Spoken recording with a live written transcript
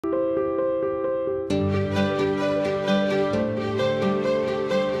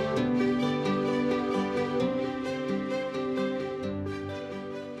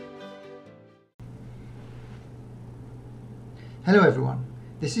Hello everyone,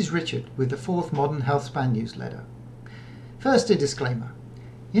 this is Richard with the 4th Modern Healthspan newsletter. First, a disclaimer.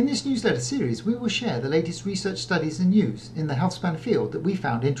 In this newsletter series we will share the latest research studies and news in the Healthspan field that we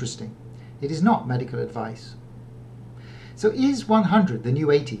found interesting. It is not medical advice. So is 100 the new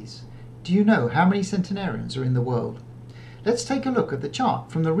 80s? Do you know how many centenarians are in the world? Let's take a look at the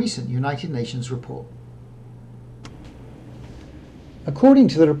chart from the recent United Nations report. According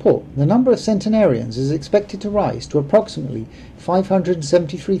to the report, the number of centenarians is expected to rise to approximately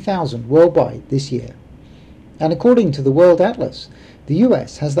 573,000 worldwide this year. And according to the World Atlas, the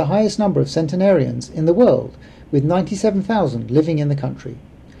US has the highest number of centenarians in the world, with 97,000 living in the country.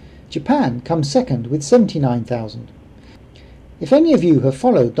 Japan comes second with 79,000. If any of you have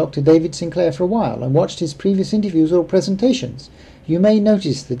followed Dr. David Sinclair for a while and watched his previous interviews or presentations, you may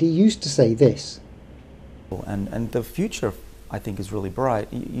notice that he used to say this. And the future, I think, is really bright.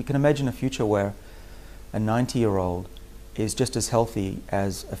 You can imagine a future where a 90-year-old is just as healthy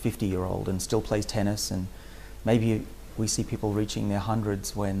as a 50-year-old and still plays tennis, and maybe we see people reaching their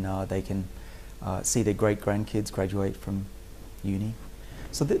hundreds when they can see their great-grandkids graduate from uni.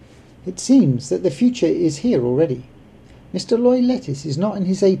 So it seems that the future is here already. Mr. Lloyd Lettis is not in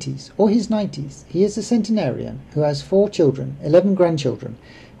his 80s or his 90s. He is a centenarian who has 4 children, 11 grandchildren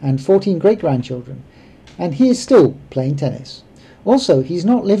and 14 great-grandchildren, and he is still playing tennis. Also, he's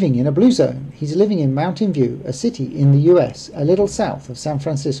not living in a blue zone. He's living in Mountain View, a city in the US, a little south of San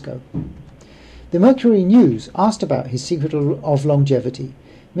Francisco. The Mercury News asked about his secret of longevity.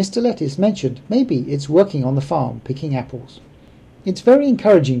 Mr. Lettis mentioned maybe it's working on the farm picking apples. It's very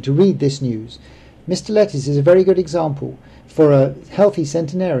encouraging to read this news. Mr. Lettis is a very good example for a healthy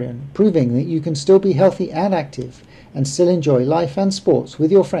centenarian, proving that you can still be healthy and active and still enjoy life and sports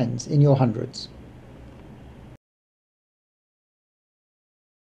with your friends in your hundreds.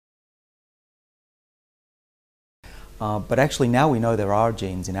 But actually now we know there are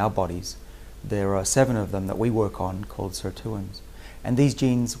genes in our bodies. There are 7 of them that we work on called Sirtuins. And these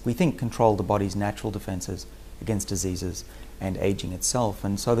genes, we think, control the body's natural defenses against diseases and aging itself.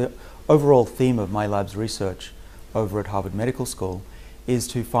 And so the overall theme of my lab's research over at Harvard Medical School is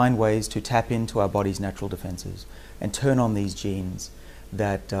to find ways to tap into our body's natural defenses and turn on these genes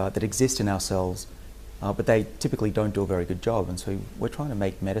that exist in our cells, but they typically don't do a very good job. And so we're trying to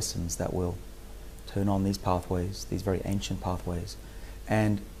make medicines that will turn on these pathways, these very ancient pathways,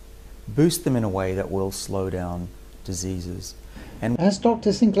 and boost them in a way that will slow down diseases. And as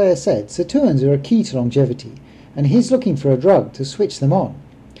Dr. Sinclair said, sirtuins are a key to longevity, and he's looking for a drug to switch them on.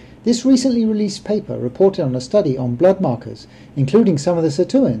 This recently released paper reported on a study on blood markers, including some of the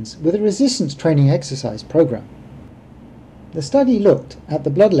sirtuins, with a resistance training exercise program. The study looked at the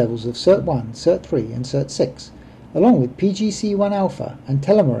blood levels of Sirt1, Sirt3 and Sirt6, along with PGC1 alpha and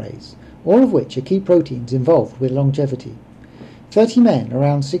telomerase, all of which are key proteins involved with longevity. 30 men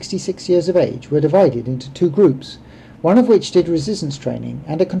around 66 years of age were divided into 2 groups, one of which did resistance training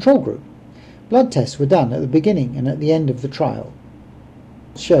and a control group. Blood tests were done at the beginning and at the end of the trial.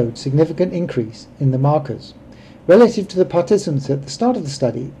 Showed significant increase in the markers relative to the participants at the start of the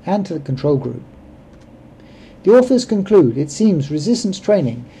study and to the control group. The authors conclude it seems resistance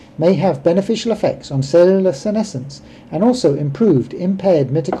training may have beneficial effects on cellular senescence and also improved impaired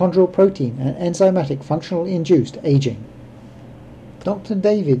mitochondrial protein and enzymatic functional induced aging. Dr.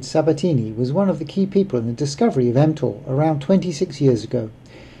 David Sabatini was one of the key people in the discovery of mTOR around 26 years ago,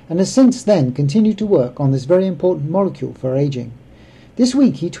 and has since then continued to work on this very important molecule for aging. This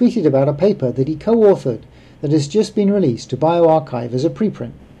week he tweeted about a paper that he co-authored that has just been released to bioRxiv as a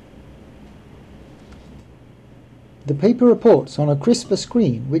preprint. The paper reports on a CRISPR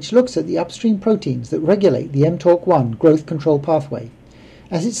screen which looks at the upstream proteins that regulate the mTORC1 growth control pathway.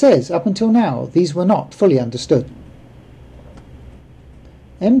 As it says, up until now these were not fully understood.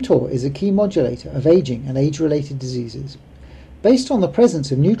 mTOR is a key modulator of aging and age-related diseases. Based on the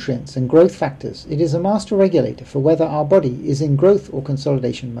presence of nutrients and growth factors, it is a master regulator for whether our body is in growth or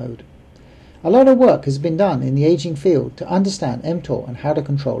consolidation mode. A lot of work has been done in the aging field to understand mTOR and how to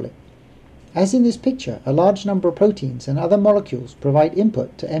control it. As in this picture, a large number of proteins and other molecules provide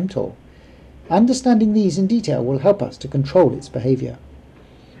input to mTOR. Understanding these in detail will help us to control its behavior.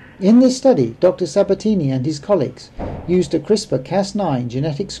 In this study, Dr. Sabatini and his colleagues used a CRISPR-Cas9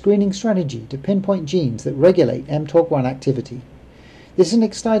 genetic screening strategy to pinpoint genes that regulate mTORC1 activity. This is an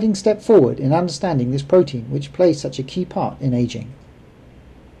exciting step forward in understanding this protein which plays such a key part in aging.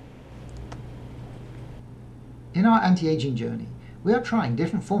 In our anti-aging journey, we are trying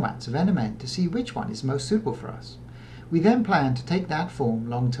different formats of NMN to see which one is most suitable for us. We then plan to take that form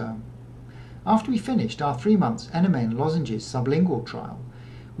long term. After we finished our 3 months NMN lozenges sublingual trial,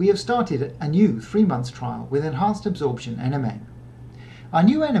 we have started a new 3 months trial with enhanced absorption NMN, Our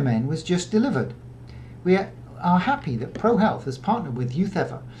new NMN was just delivered. We are happy that ProHealth has partnered with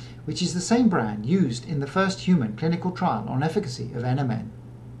YouthEver, which is the same brand used in the first human clinical trial on efficacy of NMN.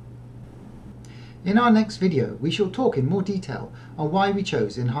 In our next video, we shall talk in more detail on why we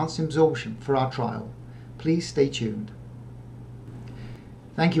chose enhanced absorption for our trial. Please stay tuned.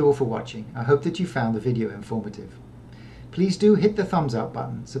 Thank you all for watching. I hope that you found the video informative. Please do hit the thumbs up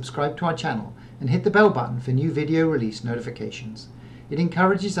button, subscribe to our channel, and hit the bell button for new video release notifications. It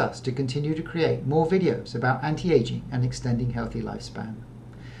encourages us to continue to create more videos about anti-aging and extending healthy lifespan.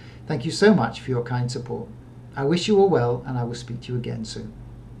 Thank you so much for your kind support. I wish you all well, and I will speak to you again soon.